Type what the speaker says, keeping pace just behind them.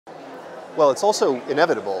Well, it's also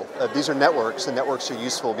inevitable. These are networks, and networks are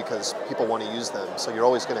useful because people want to use them. So you're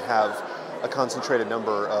always going to have a concentrated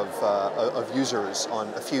number of users on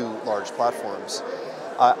a few large platforms.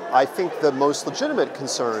 I think the most legitimate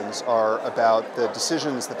concerns are about the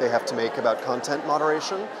decisions that they have to make about content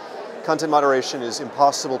moderation. Content moderation is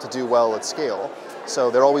impossible to do well at scale, so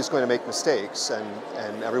they're always going to make mistakes,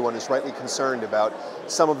 and everyone is rightly concerned about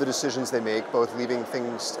some of the decisions they make, both leaving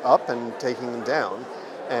things up and taking them down,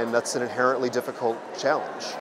 and that's an inherently difficult challenge.